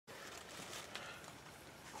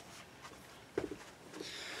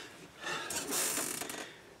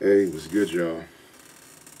Hey, what's good, y'all?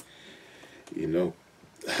 You know,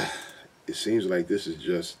 it seems like this is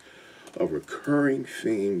just a recurring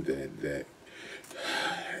theme that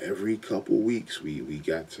every couple weeks we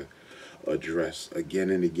got to address again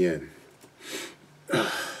and again.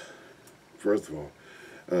 First of all,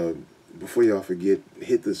 uh, before y'all forget,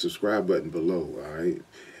 hit the subscribe button below, all right?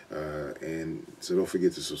 And so don't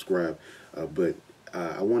forget to subscribe. But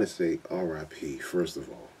I want to say R.I.P. first of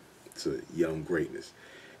all to young greatness,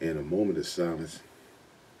 and a moment of silence.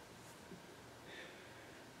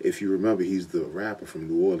 If you remember, he's the rapper from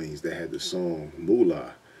New Orleans that had the song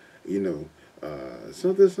Moolah. You know,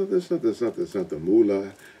 something, something, something, something, something,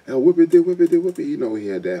 Moolah. Whip it, whip it, whip it. You know, he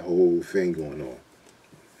had that whole thing going on.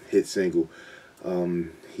 Hit single.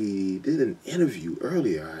 He did an interview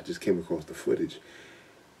earlier. I just came across the footage.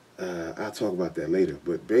 I'll talk about that later.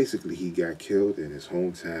 But basically, he got killed in his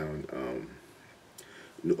hometown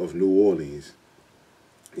of New Orleans.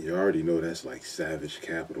 You already know that's like savage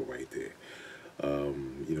capital right there.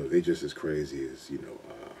 You know, they just as crazy as,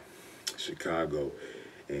 Chicago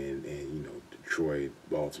and Detroit,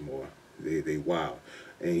 Baltimore. They wild.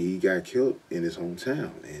 And he got killed in his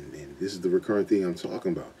hometown. And this is the recurrent thing I'm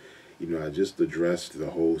talking about. You know, I just addressed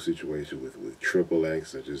the whole situation with Triple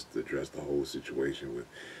X. I just addressed the whole situation with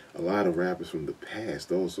a lot of rappers from the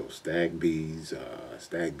past also. Stag B's,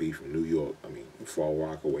 Stag B from New York. I mean, Far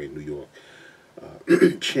Rockaway, New York.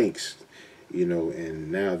 Chinks,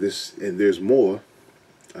 and now this, and there's more.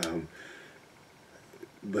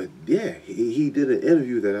 But yeah, he did an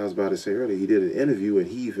interview that I was about to say earlier. He did an interview and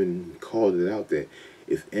he even called it out that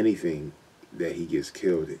if anything, that he gets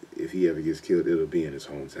killed, if he ever gets killed, it'll be in his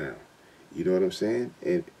hometown. You know what I'm saying?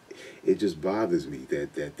 And it just bothers me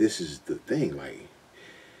that this is the thing. Like,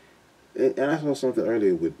 and I saw something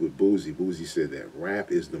earlier with Boozy. Boozy said that rap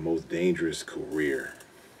is the most dangerous career.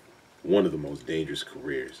 One of the most dangerous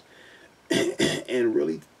careers. And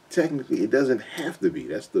really, technically, it doesn't have to be.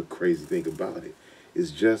 That's the crazy thing about it. It's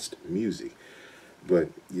just music. But,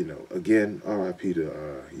 again, R.I.P.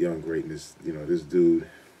 to young greatness. This dude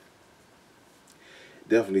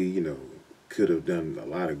definitely, could have done a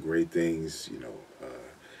lot of great things,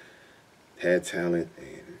 had talent,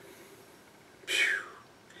 and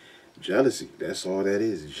jealousy. That's all that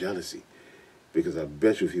is, jealousy. Because I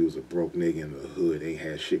bet you if he was a broke nigga in the hood, ain't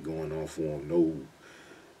had shit going on for him,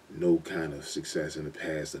 no kind of success in the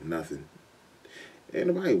past or nothing. Ain't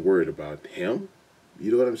nobody worried about him.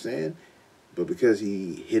 You know what I'm saying? But because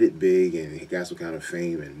he hit it big and he got some kind of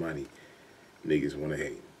fame and money, niggas want to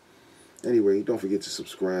hate. Anyway, don't forget to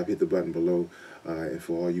subscribe, hit the button below. And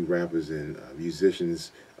for all you rappers and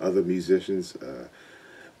musicians, other musicians,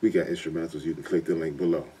 we got instrumentals. You can click the link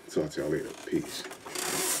below. Talk to y'all later. Peace.